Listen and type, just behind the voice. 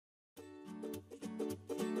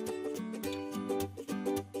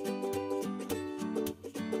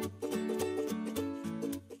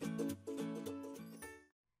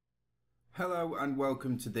Hello and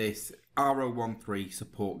welcome to this R013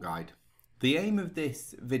 support guide. The aim of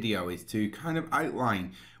this video is to kind of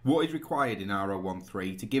outline what is required in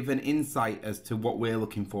R013 to give an insight as to what we're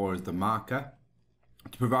looking for as the marker,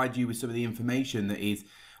 to provide you with some of the information that is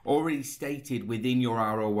already stated within your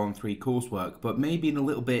R013 coursework, but maybe in a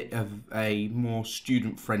little bit of a more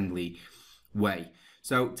student-friendly way.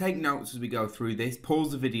 So take notes as we go through this,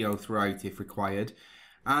 pause the video throughout if required,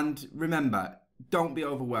 and remember, don't be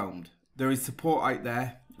overwhelmed. There is support out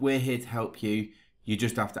there. We're here to help you. You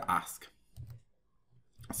just have to ask.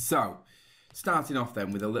 So, starting off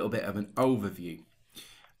then with a little bit of an overview.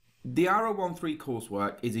 The R013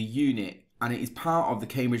 coursework is a unit and it is part of the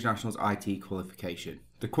Cambridge Nationals IT qualification.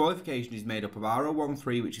 The qualification is made up of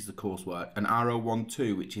R013, which is the coursework, and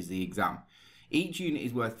R012, which is the exam. Each unit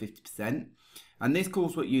is worth 50%. And this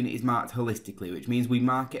coursework unit is marked holistically, which means we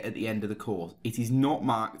mark it at the end of the course. It is not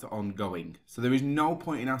marked ongoing. So there is no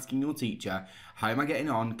point in asking your teacher, how am I getting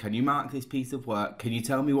on? Can you mark this piece of work? Can you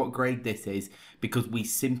tell me what grade this is? Because we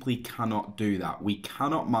simply cannot do that. We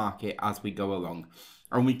cannot mark it as we go along.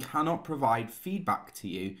 And we cannot provide feedback to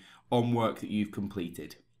you on work that you've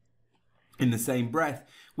completed. In the same breath,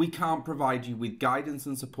 we can't provide you with guidance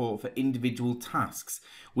and support for individual tasks.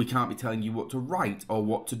 We can't be telling you what to write or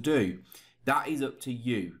what to do. That is up to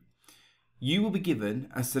you. You will be given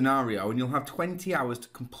a scenario and you'll have 20 hours to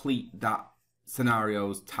complete that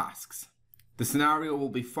scenario's tasks. The scenario will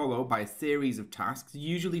be followed by a series of tasks,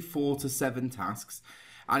 usually 4 to 7 tasks,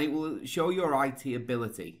 and it will show your IT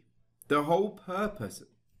ability. The whole purpose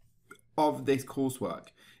of this coursework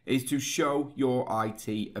is to show your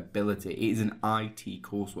IT ability. It is an IT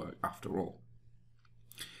coursework after all.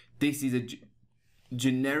 This is a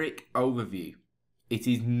generic overview. It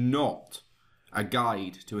is not a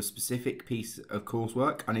guide to a specific piece of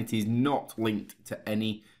coursework, and it is not linked to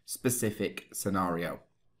any specific scenario.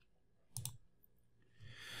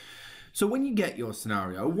 So when you get your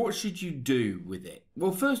scenario, what should you do with it?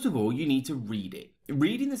 Well, first of all, you need to read it.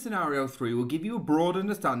 Reading the scenario through will give you a broad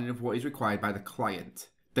understanding of what is required by the client.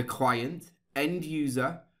 The client, end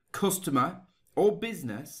user, customer, or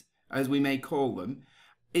business, as we may call them,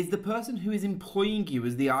 is the person who is employing you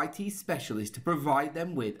as the IT specialist to provide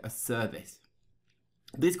them with a service.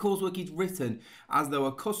 This coursework is written as though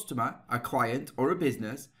a customer, a client, or a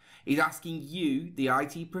business is asking you, the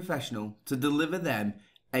IT professional, to deliver them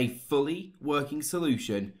a fully working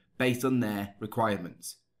solution based on their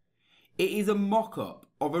requirements. It is a mock-up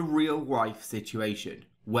of a real-life situation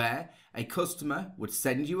where a customer would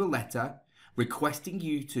send you a letter requesting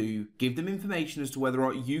you to give them information as to whether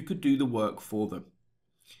or not you could do the work for them.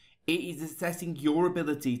 It is assessing your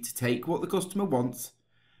ability to take what the customer wants,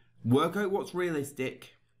 work out what's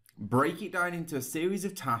realistic, break it down into a series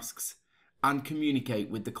of tasks, and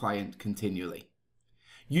communicate with the client continually.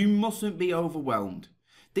 You mustn't be overwhelmed.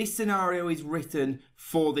 This scenario is written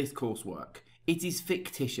for this coursework. It is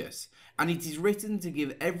fictitious, and it is written to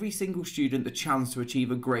give every single student the chance to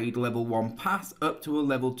achieve a grade level 1 pass up to a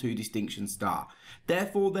level 2 distinction star.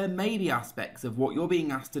 Therefore, there may be aspects of what you're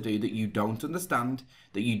being asked to do that you don't understand,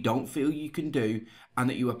 that you don't feel you can do, and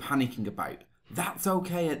that you are panicking about. That's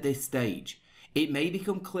okay at this stage. It may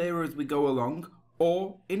become clearer as we go along,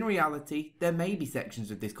 or in reality, there may be sections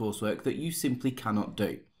of this coursework that you simply cannot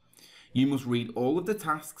do. You must read all of the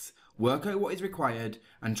tasks, work out what is required,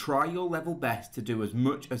 and try your level best to do as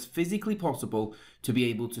much as physically possible to be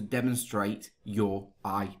able to demonstrate your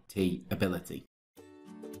IT ability.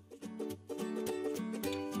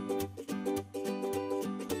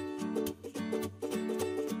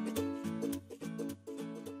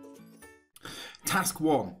 Task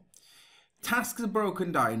 1. Tasks are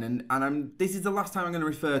broken down, and this is the last time I'm going to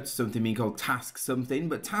refer to something being called task something,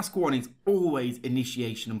 but task 1 is always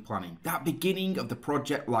initiation and planning, that beginning of the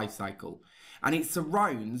project lifecycle, and it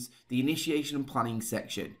surrounds the initiation and planning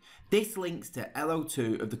section. This links to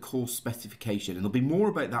LO2 of the course specification, and there'll be more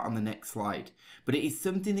about that on the next slide, but it is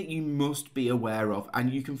something that you must be aware of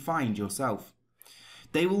and you can find yourself.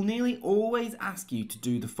 They will nearly always ask you to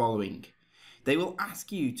do the following. They will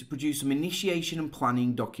ask you to produce some initiation and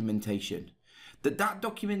planning documentation. That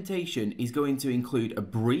documentation is going to include a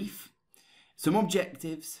brief, some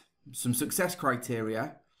objectives, some success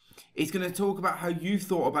criteria. It's going to talk about how you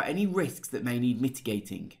thought about any risks that may need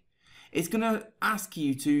mitigating. It's going to ask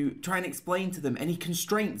you to try and explain to them any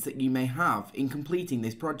constraints that you may have in completing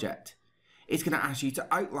this project. It's going to ask you to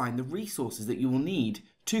outline the resources that you will need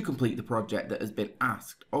to complete the project that has been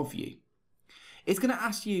asked of you. It's going to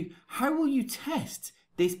ask you, how will you test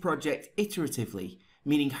this project iteratively?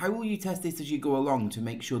 Meaning, how will you test this as you go along to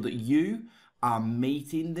make sure that you are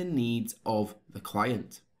meeting the needs of the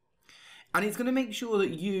client? And it's going to make sure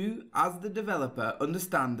that you, as the developer,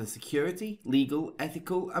 understand the security, legal,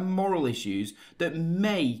 ethical, and moral issues that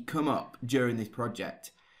may come up during this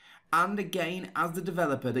project. And again, as the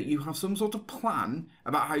developer, that you have some sort of plan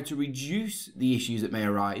about how to reduce the issues that may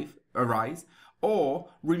arise or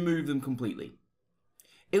remove them completely.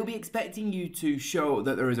 It'll be expecting you to show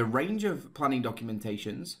that there is a range of planning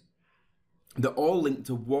documentations that all link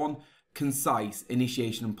to one concise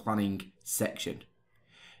initiation and planning section.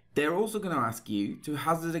 They're also going to ask you to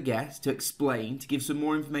hazard a guess, to explain, to give some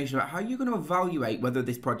more information about how you're going to evaluate whether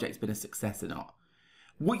this project's been a success or not.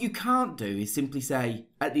 What you can't do is simply say,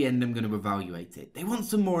 at the end, I'm going to evaluate it. They want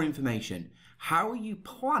some more information. How are you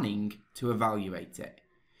planning to evaluate it?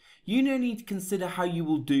 You now need to consider how you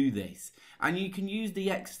will do this, and you can use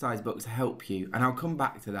the exercise book to help you, and I'll come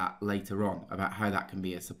back to that later on about how that can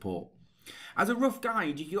be a support. As a rough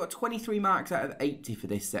guide, you got 23 marks out of 80 for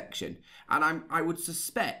this section, and I would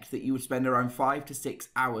suspect that you would spend around 5 to 6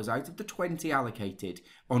 hours out of the 20 allocated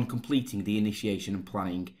on completing the initiation and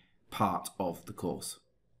planning part of the course.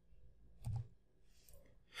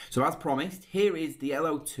 So as promised, here is the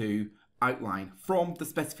LO2 outline from the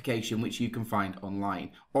specification, which you can find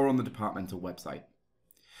online or on the departmental website.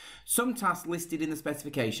 Some tasks listed in the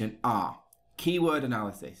specification are keyword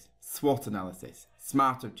analysis, SWOT analysis,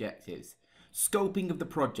 SMART objectives, scoping of the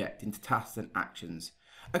project into tasks and actions,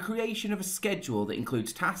 a creation of a schedule that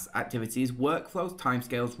includes tasks, activities, workflows,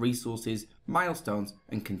 timescales, resources, milestones,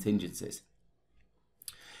 and contingencies.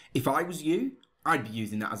 If I was you, I'd be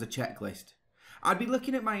using that as a checklist. I'd be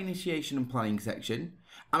looking at my initiation and planning section,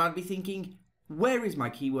 and I'd be thinking, where is my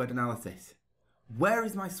keyword analysis? Where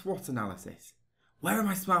is my SWOT analysis? Where are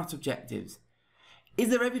my SMART objectives? Is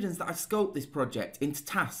there evidence that I've scoped this project into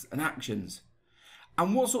tasks and actions?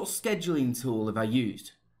 And what sort of scheduling tool have I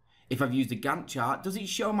used? If I've used a Gantt chart, does it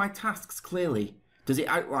show my tasks clearly? Does it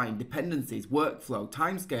outline dependencies, workflow,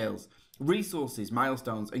 timescales, resources,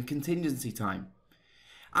 milestones, and contingency time?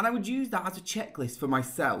 And I would use that as a checklist for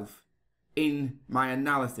myself in my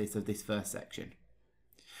analysis of this first section.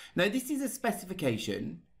 Now, this is a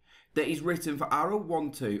specification that is written for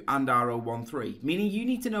R012 and R013, meaning you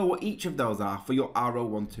need to know what each of those are for your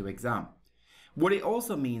R012 exam. What it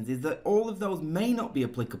also means is that all of those may not be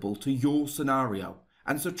applicable to your scenario,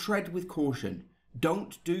 and so tread with caution.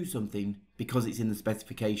 Don't do something because it's in the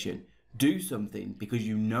specification. Do something because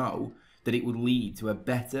you know that it will lead to a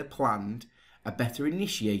better planned, a better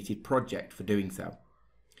initiated project for doing so.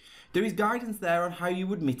 There is guidance there on how you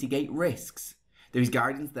would mitigate risks. There is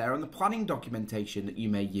guidance there on the planning documentation that you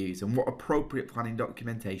may use and what appropriate planning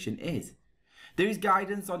documentation is. There is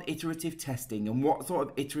guidance on iterative testing and what sort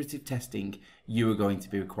of iterative testing you are going to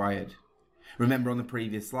be required. Remember on the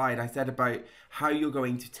previous slide I said about how you're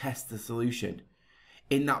going to test the solution.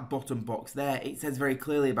 In that bottom box there, it says very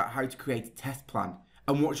clearly about how to create a test plan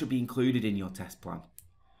and what should be included in your test plan.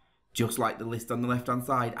 Just like the list on the left hand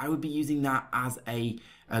side, I would be using that as a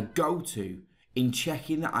go-to in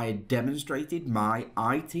checking that I had demonstrated my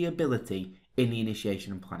IT ability in the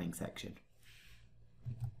initiation and planning section.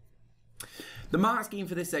 The mark scheme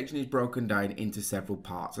for this section is broken down into several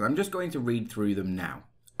parts, and I'm just going to read through them now.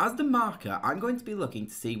 As the marker, I'm going to be looking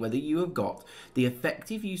to see whether you have got the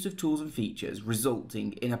effective use of tools and features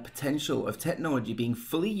resulting in a potential of technology being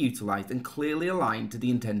fully utilised and clearly aligned to the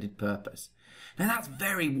intended purpose. Now that's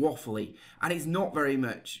very waffly, and it's not very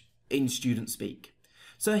much in student speak.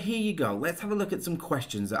 So here you go, let's have a look at some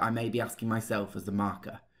questions that I may be asking myself as the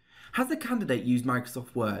marker. Has the candidate used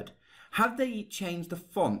Microsoft Word? Have they changed the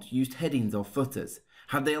font, used headings or footers?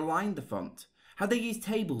 Have they aligned the font? Have they used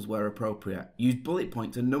tables where appropriate, used bullet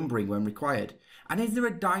points and numbering when required? And is there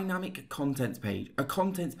a dynamic contents page? A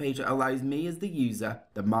contents page that allows me as the user,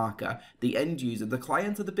 the marker, the end user, the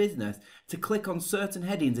client or the business to click on certain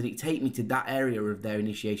headings and it take me to that area of their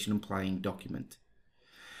initiation and planning document.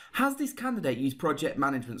 Has this candidate used project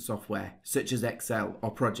management software such as Excel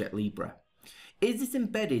or Project Libre? Is this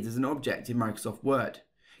embedded as an object in Microsoft Word?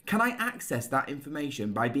 Can I access that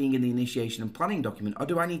information by being in the initiation and planning document, or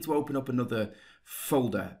do I need to open up another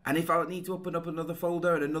folder? And if I need to open up another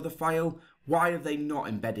folder and another file, why have they not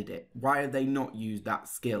embedded it? Why have they not used that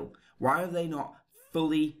skill? Why have they not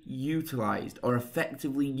fully utilised or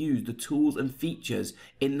effectively used the tools and features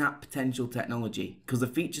in that potential technology? Because the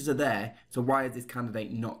features are there, so why has this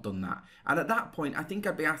candidate not done that? And at that point, I think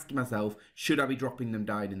I'd be asking myself, should I be dropping them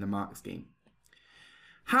down in the mark scheme?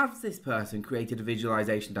 Has this person created a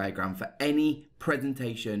visualization diagram for any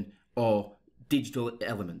presentation or digital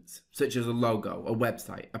elements, such as a logo, a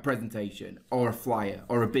website, a presentation, or a flyer,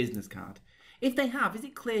 or a business card? If they have, is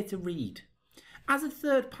it clear to read? As a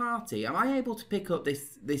third party, am I able to pick up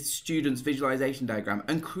this student's visualization diagram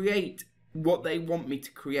and create what they want me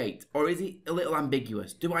to create? Or is it a little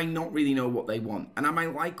ambiguous? Do I not really know what they want? And am I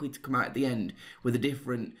likely to come out at the end with a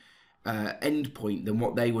different end point than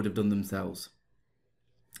what they would have done themselves?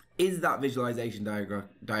 Is that visualization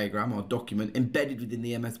diagram or document embedded within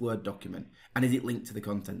the MS Word document? And is it linked to the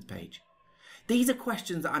contents page? These are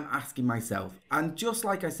questions that I'm asking myself. And just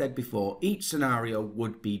like I said before, each scenario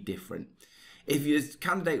would be different. If your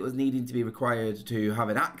candidate was needing to be required to have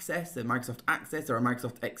an Access, a Microsoft Access or a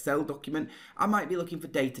Microsoft Excel document, I might be looking for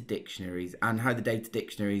data dictionaries and how the data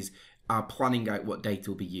dictionaries are planning out what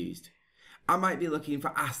data will be used. I might be looking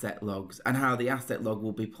for asset logs and how the asset log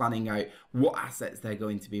will be planning out what assets they're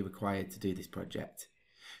going to be required to do this project.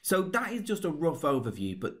 So that is just a rough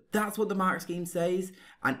overview, but that's what the mark scheme says,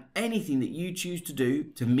 and anything that you choose to do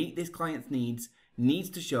to meet this client's needs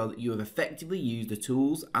to show that you have effectively used the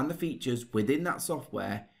tools and the features within that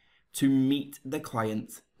software to meet the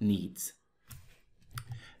client's needs.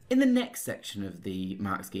 In the next section of the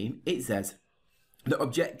mark scheme, it says that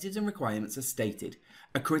objectives and requirements are stated.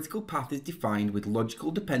 A critical path is defined with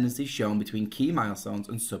logical dependencies shown between key milestones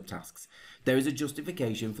and subtasks. There is a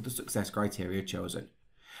justification for the success criteria chosen.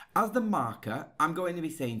 As the marker, I'm going to be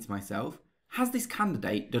saying to myself, has this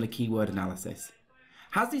candidate done a keyword analysis?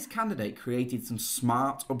 Has this candidate created some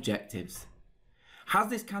smart objectives? Has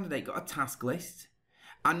this candidate got a task list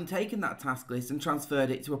and taken that task list and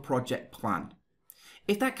transferred it to a project plan?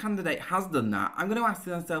 If that candidate has done that, I'm going to ask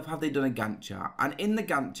myself, have they done a Gantt chart? And in the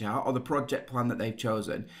Gantt chart or the project plan that they've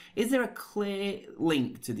chosen, is there a clear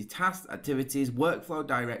link to the tasks, activities, workflow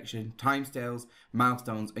direction, timescales,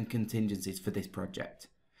 milestones and contingencies for this project?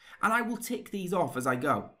 And I will tick these off as I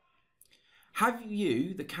go. Have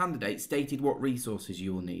you, the candidate, stated what resources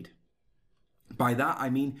you will need? By that I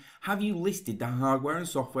mean, have you listed the hardware and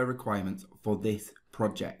software requirements for this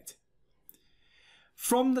project?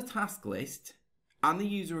 From the task list and the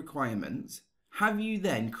user requirements, have you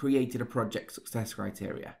then created a project success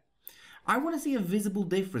criteria? I want to see a visible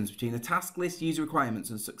difference between the task list, user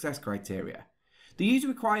requirements and success criteria. The user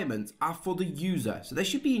requirements are for the user, so they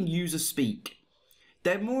should be in user speak.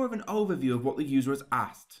 They're more of an overview of what the user has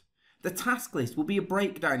asked. The task list will be a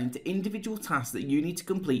breakdown into individual tasks that you need to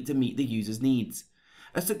complete to meet the user's needs.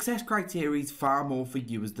 A success criteria is far more for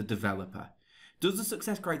you as the developer. Does the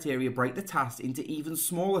success criteria break the task into even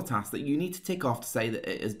smaller tasks that you need to tick off to say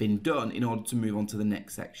that it has been done in order to move on to the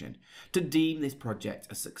next section, to deem this project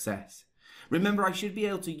a success? Remember, I should be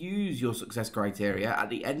able to use your success criteria at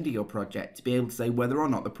the end of your project to be able to say whether or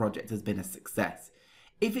not the project has been a success.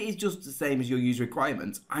 If it is just the same as your user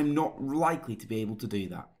requirements, I'm not likely to be able to do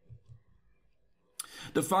that.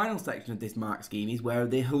 The final section of this mark scheme is where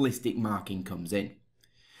the holistic marking comes in.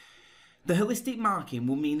 The holistic marking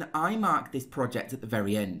will mean that I mark this project at the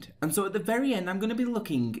very end. And so at the very end, I'm going to be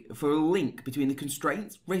looking for a link between the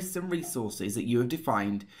constraints, risks and resources that you have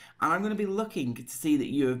defined. And I'm going to be looking to see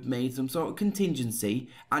that you have made some sort of contingency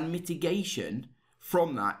and mitigation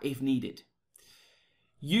from that if needed.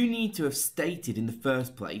 You need to have stated in the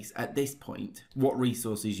first place at this point what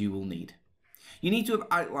resources you will need. You need to have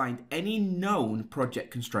outlined any known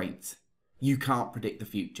project constraints. You can't predict the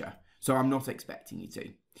future, so I'm not expecting you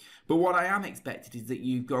to. But what I am expecting is that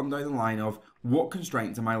you've gone down the line of what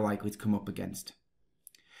constraints am I likely to come up against?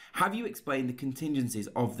 Have you explained the contingencies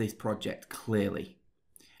of this project clearly?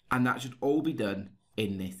 And that should all be done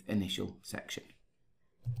in this initial section.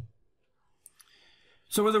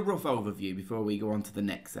 So as a rough overview before we go on to the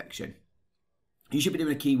next section, you should be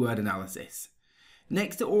doing a keyword analysis.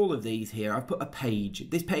 Next to all of these here, I've put a page.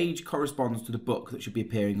 This page corresponds to the book that should be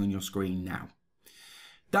appearing on your screen now.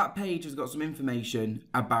 That page has got some information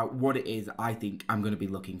about what it is I think I'm going to be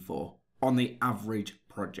looking for on the average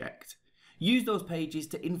project. Use those pages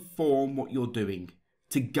to inform what you're doing,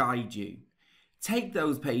 to guide you. Take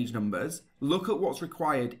those page numbers, look at what's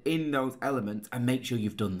required in those elements and make sure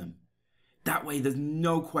you've done them. That way there's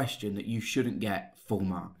no question that you shouldn't get full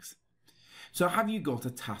marks. So have you got a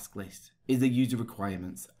task list? Is there user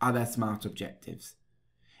requirements? Are there smart objectives?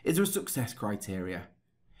 Is there a success criteria?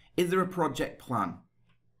 Is there a project plan?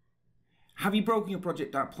 Have you broken your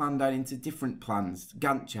project plan down into different plans?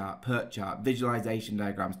 Gantt chart, PERT chart, visualization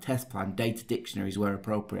diagrams, test plan, data dictionaries where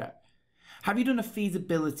appropriate? Have you done a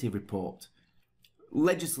feasibility report?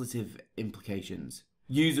 Legislative implications,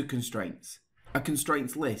 user constraints, a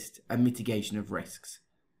constraints list and mitigation of risks.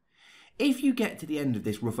 If you get to the end of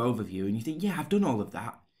this rough overview and you think, yeah, I've done all of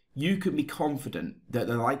that, you can be confident that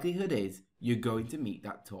the likelihood is you're going to meet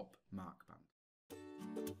that top mark band.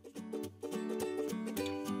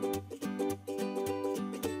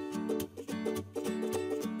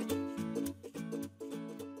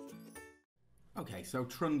 Okay, so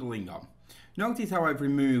trundling on. Notice how I've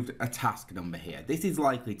removed a task number here. This is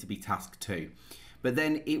likely to be task 2, but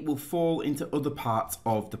then it will fall into other parts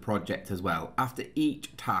of the project as well. After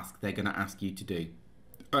each task, they're going to ask you to do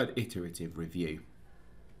an iterative review.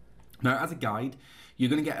 Now, as a guide, you're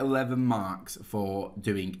going to get 11 marks for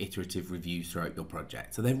doing iterative reviews throughout your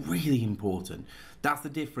project. So they're really important. That's the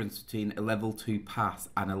difference between a level 2 pass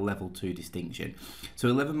and a level 2 distinction. So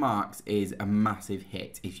 11 marks is a massive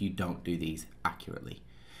hit if you don't do these accurately.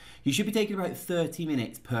 You should be taking about 30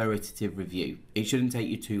 minutes per iterative review. It shouldn't take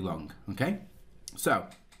you too long, okay? So,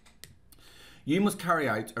 you must carry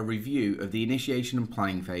out a review of the initiation and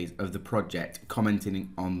planning phase of the project,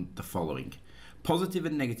 commenting on the following: positive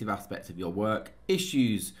and negative aspects of your work,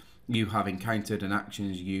 issues you have encountered and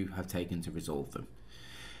actions you have taken to resolve them.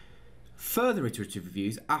 Further iterative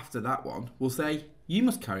reviews after that one will say you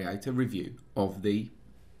must carry out a review of the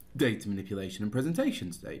data manipulation and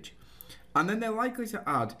presentation stage. And then they're likely to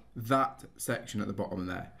add that section at the bottom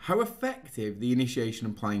there. How effective the initiation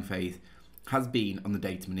and planning phase has been on the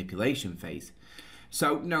data manipulation phase.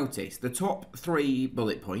 So notice the top 3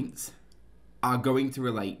 bullet points are going to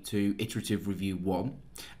relate to iterative review 1,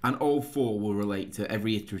 and all 4 will relate to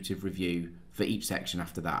every iterative review for each section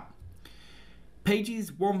after that.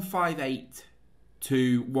 Pages 158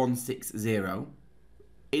 to 160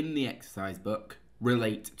 in the exercise book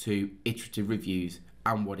relate to iterative reviews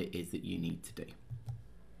and what it is that you need to do.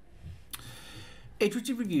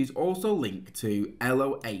 Iterative reviews also link to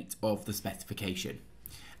LO8 of the specification.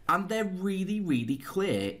 And they're really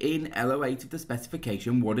clear in LO8 of the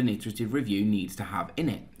specification what an iterative review needs to have in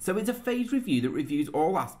it. So it's a phase review that reviews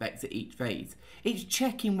all aspects at each phase. It's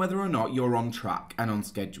checking whether or not you're on track and on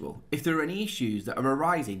schedule. If there are any issues that are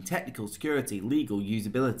arising, technical, security, legal,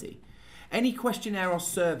 usability. Any questionnaire or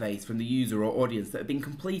surveys from the user or audience that have been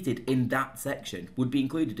completed in that section would be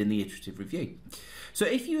included in the iterative review. So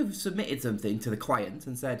if you have submitted something to the client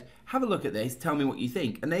and said, have a look at this, tell me what you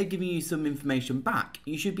think, and they're giving you some information back,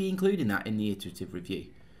 you should be including that in the iterative review.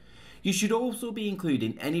 You should also be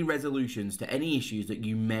including any resolutions to any issues that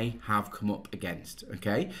you may have come up against,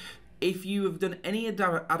 okay? If you have done any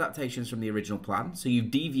adaptations from the original plan, so you've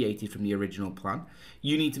deviated from the original plan,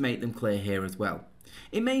 you need to make them clear here as well.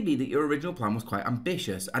 It may be that your original plan was quite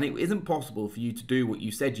ambitious and it isn't possible for you to do what you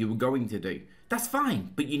said you were going to do. That's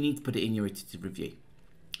fine, but you need to put it in your iterative review.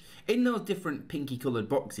 In those different pinky coloured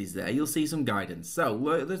boxes there, you'll see some guidance. So,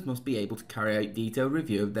 learners must be able to carry out detailed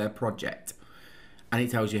review of their project. And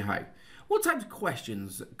it tells you how. What types of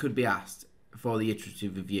questions could be asked for the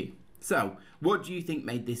iterative review? So, what do you think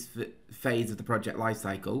made this phase of the project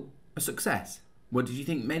lifecycle a success? What did you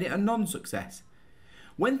think made it a non-success?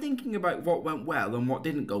 When thinking about what went well and what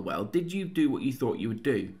didn't go well, did you do what you thought you would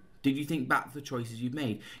do? Did you think back to the choices you've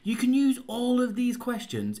made? You can use all of these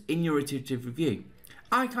questions in your iterative review.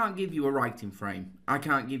 I can't give you a writing frame. I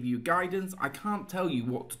can't give you guidance. I can't tell you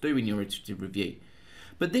what to do in your iterative review.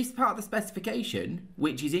 But this part of the specification,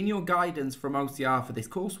 which is in your guidance from OCR for this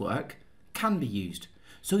coursework, can be used.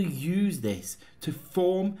 So use this to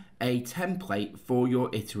form a template for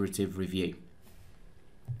your iterative review.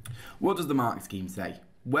 What does the mark scheme say?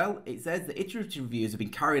 Well, it says that iterative reviews have been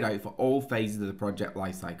carried out for all phases of the project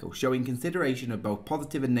lifecycle, showing consideration of both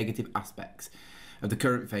positive and negative aspects of the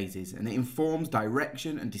current phases, and it informs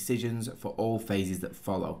direction and decisions for all phases that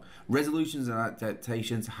follow. Resolutions and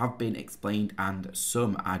adaptations have been explained and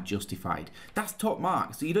some are justified. That's top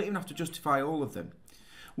marks, so you don't even have to justify all of them.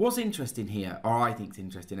 What's interesting here, or I think is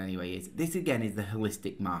interesting anyway, is this again is the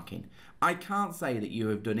holistic marking. I can't say that you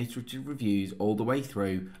have done iterative reviews all the way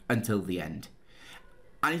through until the end.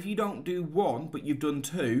 And if you don't do one, but you've done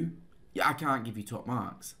two, I can't give you top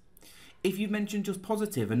marks. If you've mentioned just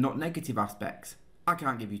positive and not negative aspects, I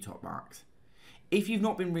can't give you top marks. If you've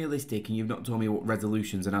not been realistic and you've not told me what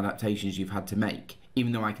resolutions and adaptations you've had to make,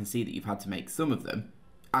 even though I can see that you've had to make some of them,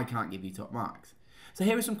 I can't give you top marks. So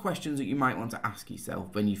here are some questions that you might want to ask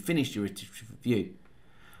yourself when you've finished your iterative review.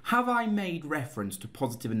 Have I made reference to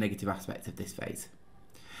positive and negative aspects of this phase?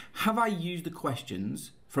 Have I used the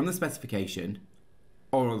questions from the specification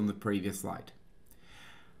or on the previous slide?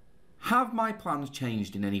 Have my plans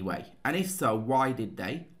changed in any way? And if so, why did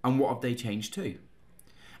they? And what have they changed to?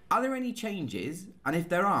 Are there any changes? And if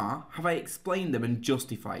there are, have I explained them and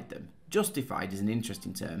justified them? Justified is an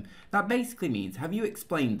interesting term. That basically means, have you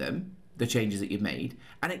explained them, the changes that you've made,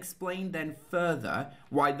 and explained then further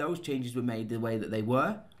why those changes were made the way that they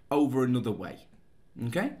were over another way?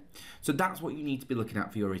 Okay? So that's what you need to be looking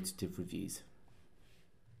at for your iterative reviews.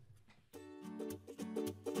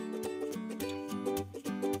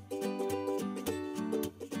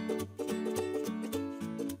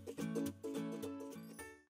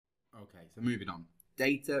 Okay, so moving on.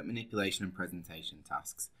 data manipulation and presentation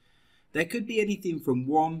tasks. There could be anything from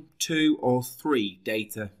 1, 2 or 3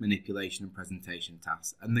 data manipulation and presentation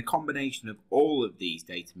tasks, and the combination of all of these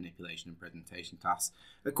data manipulation and presentation tasks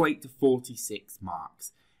equate to 46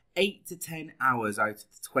 marks. 8 to 10 hours out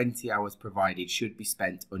of the 20 hours provided should be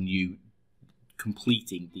spent on you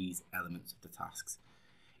completing these elements of the tasks.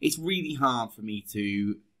 It's really hard for me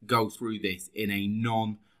to go through this in a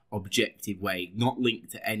non-objective way, not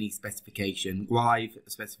linked to any specification, live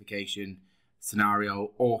specification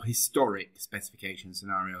scenario or historic specification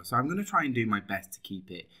scenario. So I'm going to try and do my best to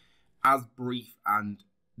keep it as brief and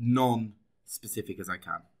non-specific as I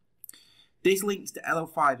can. This links to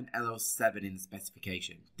LO5 and LO7 in the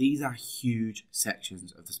specification. These are huge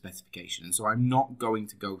sections of the specification, so I'm not going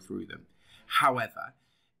to go through them. However,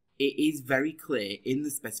 it is very clear in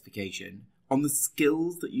the specification on the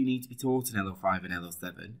skills that you need to be taught in LO5 and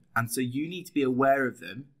LO7, and so you need to be aware of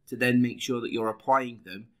them to then make sure that you're applying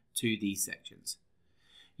them to these sections.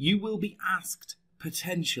 You will be asked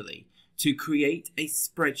potentially to create a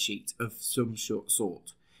spreadsheet of some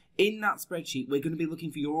sort. In that spreadsheet, we're going to be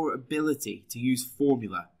looking for your ability to use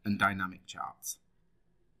formula and dynamic charts.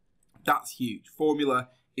 That's huge. Formula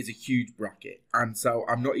is a huge bracket, and so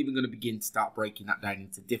I'm not even going to begin to start breaking that down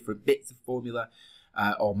into different bits of formula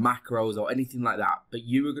or macros or anything like that, but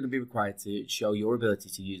you are going to be required to show your ability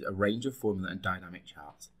to use a range of formula and dynamic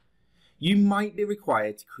charts. You might be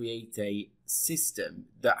required to create a system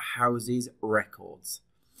that houses records.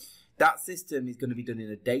 That system is going to be done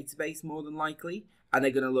in a database more than likely, and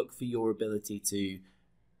they're going to look for your ability to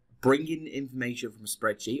bring in information from a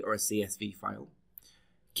spreadsheet or a CSV file,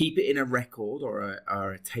 keep it in a record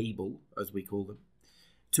or a table, as we call them,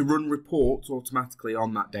 to run reports automatically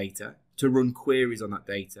on that data, to run queries on that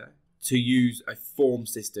data, to use a form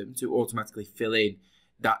system to automatically fill in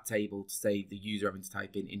that table to save the user having to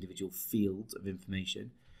type in individual fields of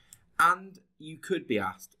information. And you could be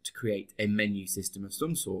asked to create a menu system of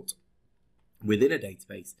some sort within a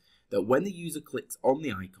database that when the user clicks on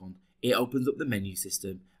the icon, it opens up the menu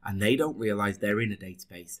system and they don't realize they're in a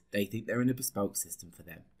database. They think they're in a bespoke system for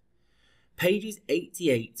them. Pages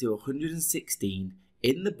 88 to 116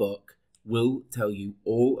 in the book will tell you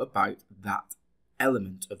all about that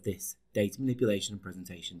element of this data manipulation and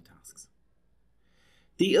presentation tasks.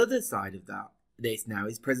 The other side of this now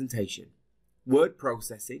is presentation, word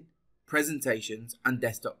processing, presentations, and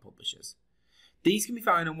desktop publishers. These can be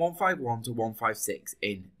found on 151 to 156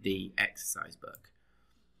 in the exercise book.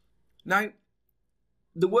 Now,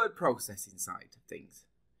 the word processing side of things.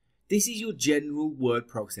 This is your general word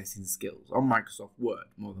processing skills on Microsoft Word,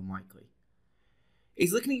 more than likely.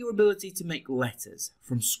 It's looking at your ability to make letters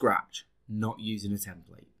from scratch, not using a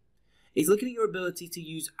template. It's looking at your ability to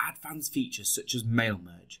use advanced features such as mail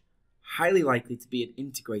merge, highly likely to be an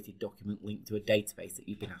integrated document linked to a database that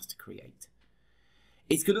you've been asked to create.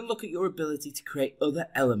 It's going to look at your ability to create other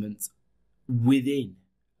elements within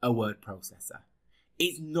a word processor.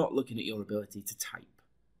 It's not looking at your ability to type.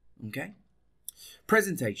 Okay?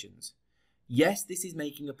 Presentations. Yes, this is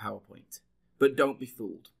making a PowerPoint, but don't be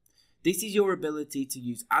fooled. This is your ability to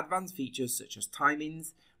use advanced features such as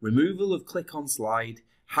timings, removal of click on slide,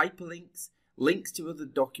 hyperlinks, links to other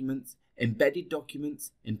documents, embedded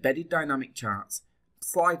dynamic charts,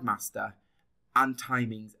 slide master, and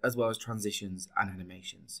timings, as well as transitions and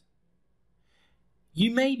animations.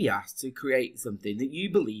 You may be asked to create something that you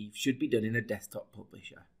believe should be done in a desktop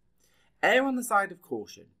publisher. Err on the side of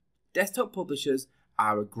caution. Desktop publishers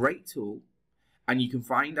are a great tool, and you can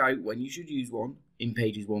find out when you should use one in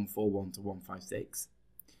pages 141 to 156.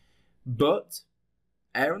 But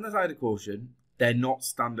err on the side of caution, they're not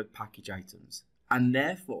standard package items, and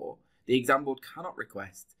therefore the exam board cannot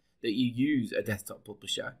request that you use a desktop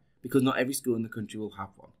publisher because not every school in the country will have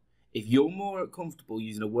one. If you're more comfortable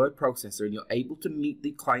using a word processor and you're able to meet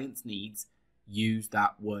the client's needs, use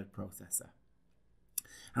that word processor.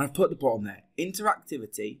 And I've put the bottom there.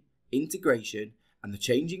 Interactivity, integration, and the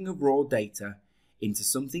changing of raw data into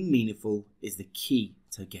something meaningful is the key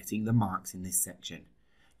to getting the marks in this section.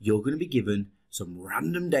 You're going to be given some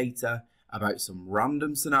random data about some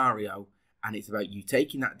random scenario, and it's about you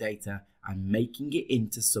taking that data and making it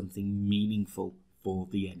into something meaningful for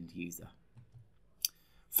the end user.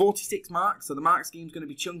 46 marks, so the mark scheme is going to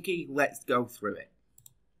be chunky. Let's go through it.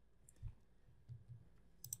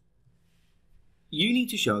 You need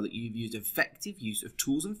to show that you've used effective use of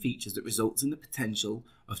tools and features that results in the potential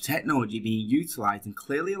of technology being utilised and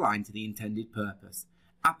clearly aligned to the intended purpose.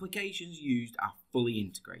 Applications used are fully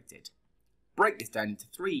integrated. Break this down into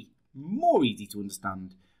 3 more easy to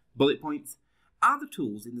understand bullet points Are the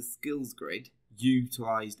tools in the skills grid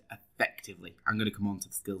utilised effectively? I'm going to come on to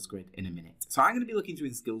the skills grid in a minute. So I'm going to be looking through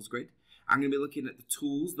the skills grid. I'm going to be looking at the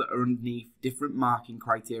tools that are underneath different marking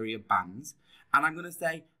criteria bands. And I'm going to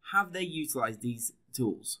say, have they utilised these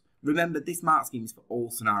tools? Remember, this mark scheme is for all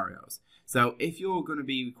scenarios. So if you're going to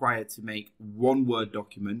be required to make one Word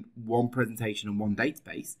document, one presentation and one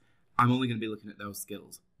database, I'm only going to be looking at those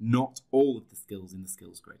skills, not all of the skills in the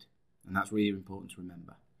skills grid. And that's really important to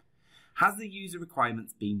remember. Has the user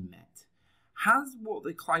requirements been met? Has what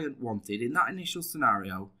the client wanted in that initial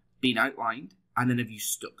scenario been outlined, and then have you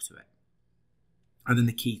stuck to it? And then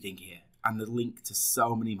the key thing here, and the link to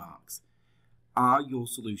so many marks, are your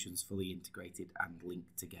solutions fully integrated and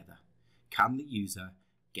linked together? Can the user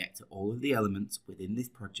get to all of the elements within this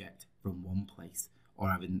project from one place, or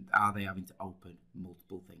are they having to open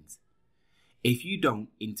multiple things? If you don't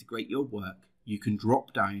integrate your work, you can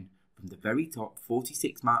drop down from the very top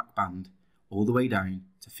 46 mark band all the way down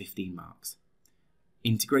to 15 marks.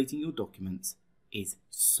 Integrating your documents is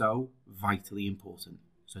so vitally important,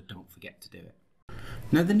 so don't forget to do it.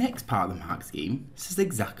 Now the next part of the mark scheme says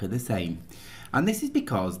exactly the same, and this is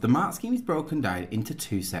because the mark scheme is broken down into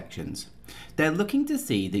two sections. They're looking to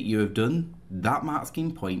see that you have done that mark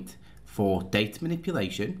scheme point for data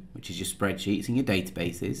manipulation, which is your spreadsheets and your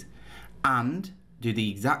databases, and do the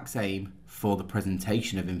exact same for the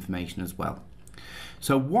presentation of information as well.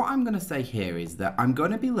 So what I'm going to say here is that I'm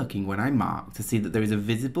going to be looking when I mark to see that there is a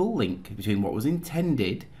visible link between what was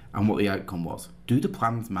intended and what the outcome was. Do the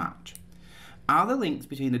plans match? Are the links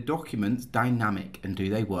between the documents dynamic and do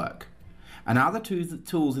they work? And are the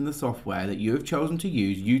tools in the software that you have chosen to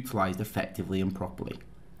use utilised effectively and properly?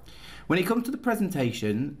 When it comes to the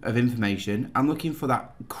presentation of information, I'm looking for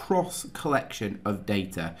that cross collection of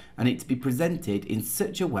data and it to be presented in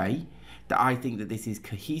such a way that I think that this is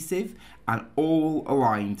cohesive and all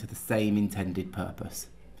aligned to the same intended purpose.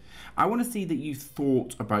 I want to see that you've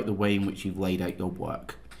thought about the way in which you've laid out your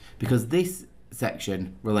work, because this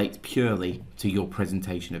section relates purely to your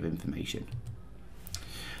presentation of information.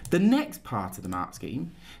 The next part of the mark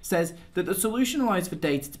scheme says that the solution allows for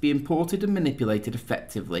data to be imported and manipulated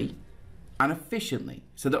effectively and efficiently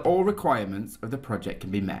so that all requirements of the project can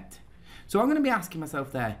be met. So I'm going to be asking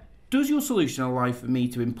myself there, does your solution allow for me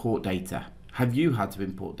to import data? Have you had to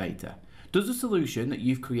import data? Does the solution that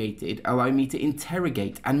you've created allow me to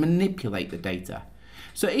interrogate and manipulate the data?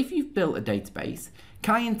 So if you've built a database,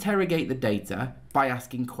 can I interrogate the data by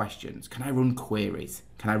asking questions? Can I run queries?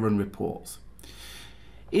 Can I run reports?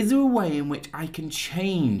 Is there a way in which I can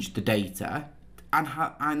change the data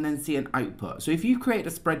and then see an output? So if you create a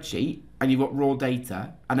spreadsheet and you've got raw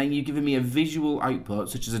data and then you've given me a visual output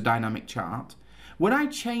such as a dynamic chart, when I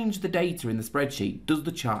change the data in the spreadsheet, does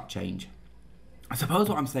the chart change? I suppose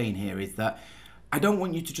what I'm saying here is that I don't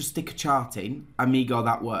want you to just stick a chart in and me go,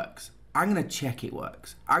 that works. I'm going to check it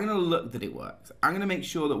works. I'm going to look that it works. I'm going to make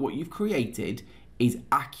sure that what you've created is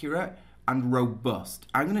accurate and robust.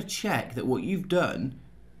 I'm going to check that what you've done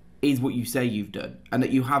is what you say you've done and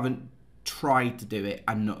that you haven't tried to do it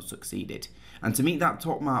and not succeeded. And to meet that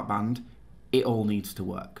top mark band, it all needs to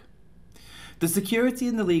work. The security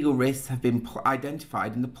and the legal risks have been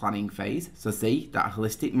identified in the planning phase. So see, that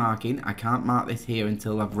holistic marking, I can't mark this here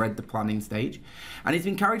until I've read the planning stage. And it's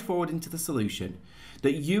been carried forward into the solution.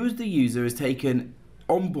 That you as the user has taken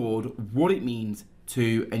on board what it means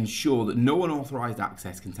to ensure that no unauthorized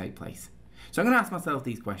access can take place. So I'm going to ask myself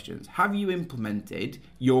these questions. Have you implemented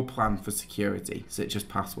your plan for security, such as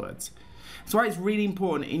passwords? That's why it's really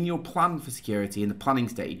important in your plan for security in the planning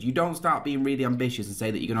stage. You don't start being really ambitious and say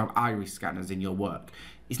that you're going to have iris scanners in your work.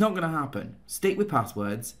 It's not going to happen. Stick with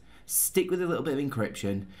passwords, stick with a little bit of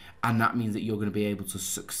encryption, and that means that you're going to be able to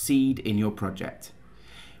succeed in your project.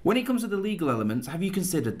 When it comes to the legal elements, have you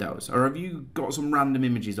considered those? Or have you got some random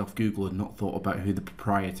images off Google and not thought about who the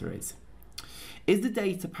proprietor is? Is the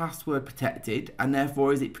data password protected, and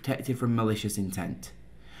therefore is it protected from malicious intent?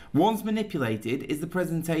 Once manipulated, is the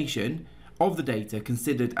presentation of the data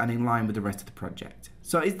considered and in line with the rest of the project?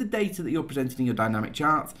 So is the data that you're presenting in your dynamic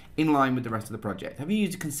charts in line with the rest of the project? Have you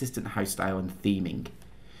used a consistent house style and theming?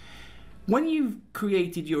 When you've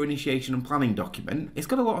created your initiation and planning document, it's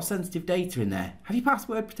got a lot of sensitive data in there. Have you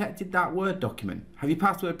password protected that Word document? Have you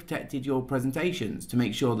password protected your presentations to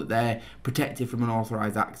make sure that they're protected from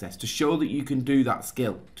unauthorized access, to show that you can do that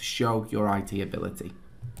skill, to show your IT ability?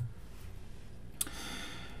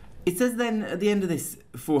 It says then at the end of this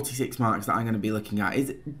 46 marks that I'm going to be looking at,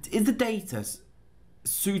 is the data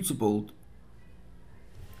suitable?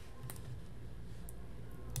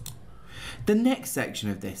 The next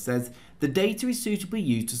section of this says The data is suitably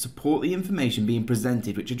used to support the information being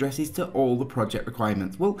presented which addresses to all the project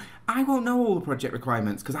requirements. Well, I won't know all the project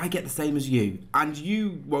requirements because I get the same as you, and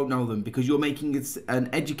you won't know them because you're making an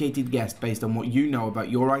educated guess based on what you know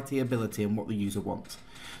about your IT ability and what the user wants.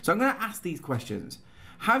 So I'm going to ask these questions.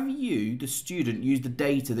 Have you, the student, used the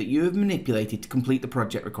data that you have manipulated to complete the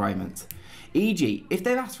project requirements? E.g., if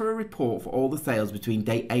they've asked for a report for all the sales between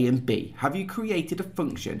date A and B, have you created a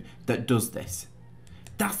function that does this?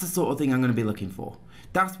 That's the sort of thing I'm going to be looking for.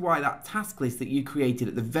 That's why that task list that you created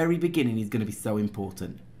at the very beginning is going to be so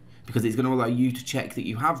important, because it's going to allow you to check that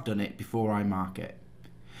you have done it before I mark it.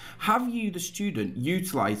 Have you, the student,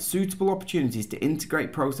 utilised suitable opportunities to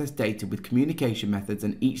integrate process data with communication methods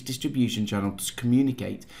and each distribution channel to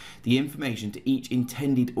communicate the information to each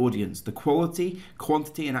intended audience? The quality,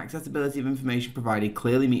 quantity and accessibility of information provided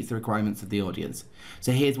clearly meets the requirements of the audience.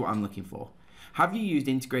 So here's what I'm looking for. Have you used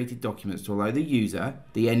integrated documents to allow the user,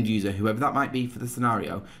 the end user, whoever that might be for the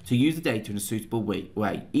scenario, to use the data in a suitable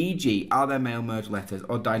way? E.g., are there mail merge letters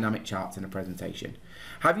or dynamic charts in a presentation?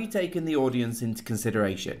 Have you taken the audience into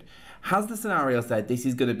consideration? Has the scenario said this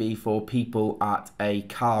is going to be for people at a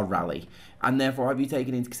car rally? And therefore, have you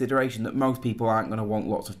taken into consideration that most people aren't going to want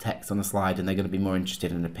lots of text on a slide and they're going to be more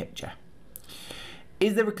interested in a picture?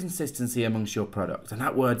 Is there a consistency amongst your products? And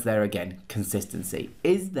that word's there again, consistency.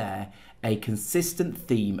 Is there a consistent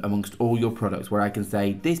theme amongst all your products where I can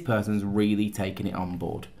say this person's really taken it on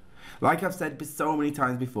board? Like I've said so many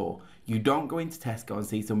times before, you don't go into Tesco and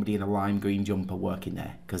see somebody in a lime green jumper working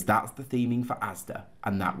there, because that's the theming for Asda,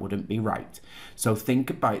 and that wouldn't be right. So think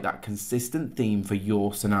about that consistent theme for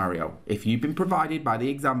your scenario. If you've been provided by the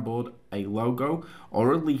exam board a logo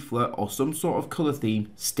or a leaflet or some sort of colour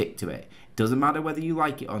theme, stick to it. Doesn't matter whether you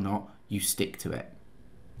like it or not, you stick to it.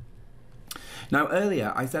 Now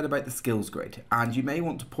earlier I said about the skills grid, and you may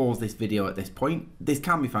want to pause this video at this point. This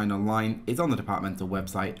can be found online, it's on the departmental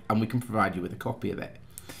website, and we can provide you with a copy of it.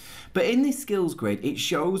 But in this skills grid, it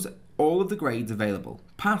shows all of the grades available.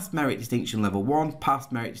 Past merit distinction level 1,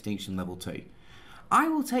 past merit distinction level 2. I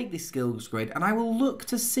will take this skills grid and I will look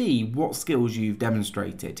to see what skills you've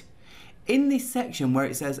demonstrated. In this section where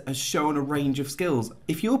it says has shown a range of skills,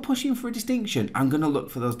 if you're pushing for a distinction, I'm going to look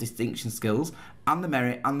for those distinction skills and the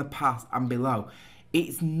merit and the pass and below.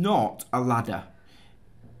 It's not a ladder.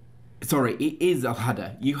 Sorry, it is a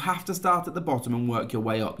ladder. You have to start at the bottom and work your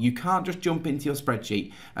way up. You can't just jump into your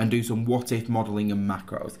spreadsheet and do some what-if modelling and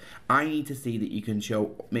macros. I need to see that you can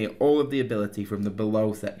show me all of the ability from the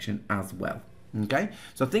below section as well. Okay,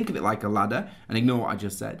 so think of it like a ladder and ignore what I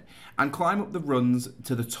just said, and climb up the rungs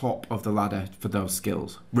to the top of the ladder for those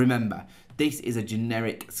skills. Remember, this is a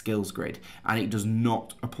generic skills grid and it does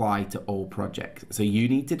not apply to all projects. So you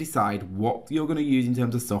need to decide what you're going to use in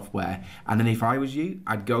terms of software, and then if I was you,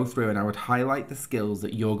 I'd go through and I would highlight the skills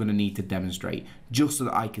that you're going to need to demonstrate, just so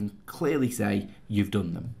that I can clearly say you've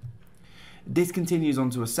done them. This continues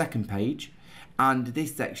onto a second page, and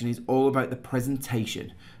this section is all about the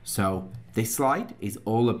presentation. So this slide is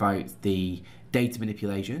all about the data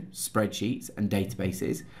manipulation, spreadsheets and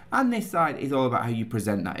databases, and this side is all about how you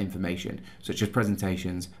present that information, such as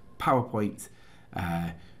presentations, PowerPoint,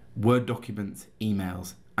 Word documents,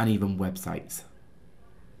 emails, and even websites.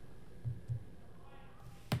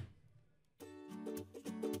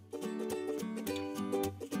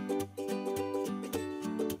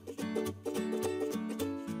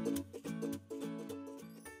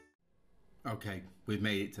 Okay, we've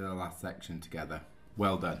made it to the last section together.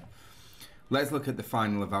 Well done. Let's look at the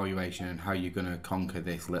final evaluation and how you're going to conquer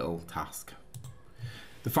this little task.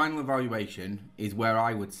 The final evaluation is where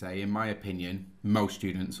I would say, in my opinion, most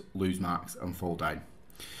students lose marks and fall down.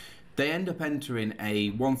 They end up entering a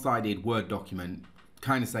one-sided Word document,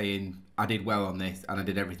 kind of saying, I did well on this and I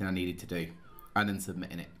did everything I needed to do, and then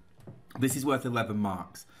submitting it. This is worth 11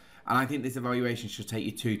 marks. And I think this evaluation should take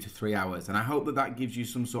you 2 to 3 hours. And I hope that that gives you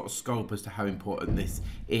some sort of scope as to how important this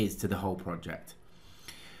is to the whole project.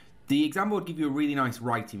 The exam board gives you a really nice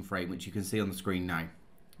writing frame, which you can see on the screen now.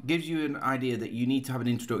 It gives you an idea that you need to have an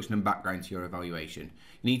introduction and background to your evaluation.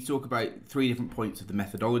 You need to talk about 3 different points of the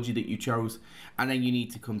methodology that you chose, and then you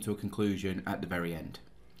need to come to a conclusion at the very end.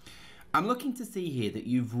 I'm looking to see here that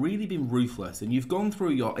you've really been ruthless and you've gone through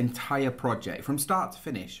your entire project from start to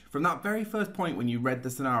finish. From that very first point when you read the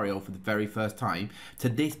scenario for the very first time to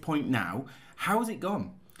this point now, how has it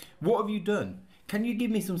gone? What have you done? Can you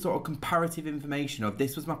give me some sort of comparative information of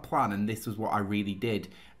this was my plan and this was what I really did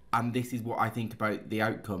and this is what I think about the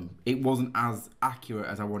outcome? It wasn't as accurate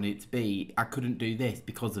as I wanted it to be. I couldn't do this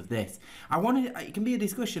because of this. It can be a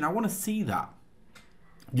discussion. I want to see that.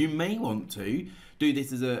 You may want to do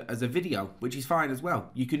this as a video, which is fine as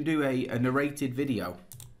well. You can do a narrated video.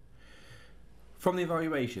 From the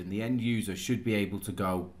evaluation, the end user should be able to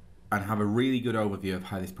go and have a really good overview of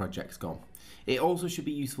how this project's gone. It also should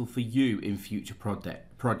be useful for you in future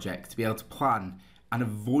projects to be able to plan and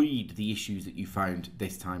avoid the issues that you found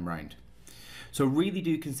this time round. So really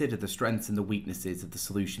do consider the strengths and the weaknesses of the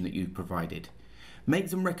solution that you've provided. Make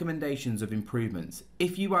some recommendations of improvements.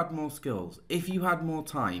 If you had more skills, if you had more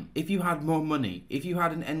time, if you had more money, if you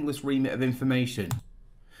had an endless remit of information.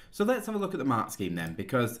 So let's have a look at the mark scheme then,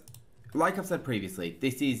 because like I've said previously,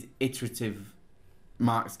 this is iterative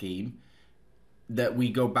mark scheme that we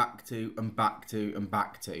go back to and back to and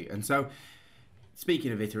back to. And so,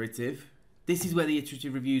 speaking of iterative, this is where the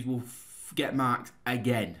iterative reviews will get marked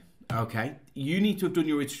again, okay? You need to have done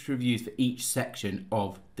your iterative reviews for each section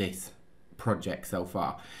of this project so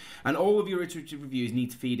far. And all of your iterative reviews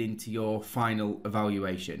need to feed into your final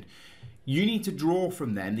evaluation. You need to draw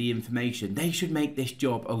from them the information. They should make this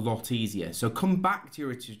job a lot easier. So come back to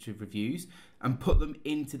your iterative reviews and put them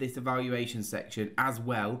into this evaluation section as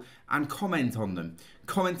well, and comment on them.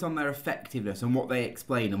 Comment on their effectiveness and what they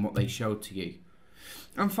explain and what they show to you.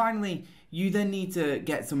 And finally, you then need to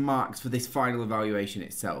get some marks for this final evaluation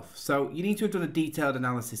itself. So you need to have done a detailed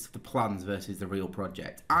analysis of the plans versus the real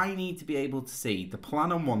project. I need to be able to see the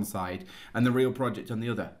plan on one side and the real project on the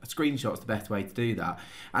other. A screenshot's the best way to do that.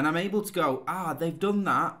 And I'm able to go, they've done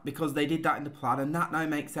that because they did that in the plan, and that now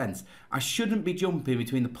makes sense. I shouldn't be jumping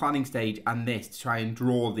between the planning stage and this to try and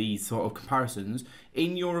draw these sort of comparisons.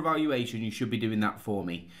 In your evaluation, you should be doing that for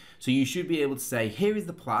me. So you should be able to say, here is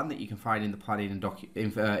the plan that you can find in the planning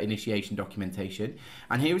and initiation documentation.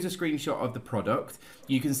 And here is a screenshot of the product.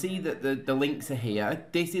 You can see that the links are here.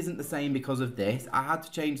 This isn't the same because of this. I had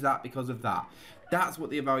to change that because of that. That's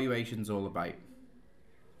what the evaluation's all about.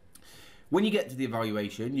 When you get to the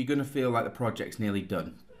evaluation, you're going to feel like the project's nearly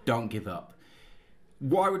done. Don't give up.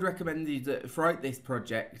 What I would recommend is that throughout this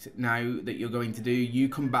project, now that you're going to do, you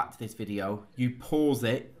come back to this video, you pause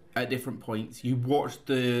it at different points, you watch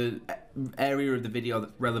the area of the video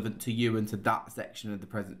that's relevant to you and to that section of the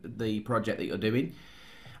project that you're doing,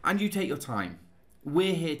 and you take your time.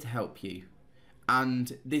 We're here to help you,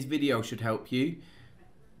 and this video should help you,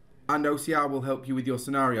 and OCR will help you with your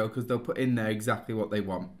scenario because they'll put in there exactly what they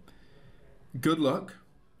want. Good luck,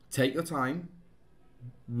 take your time,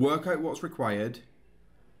 work out what's required,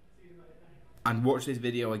 and watch this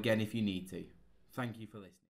video again if you need to. Thank you for listening.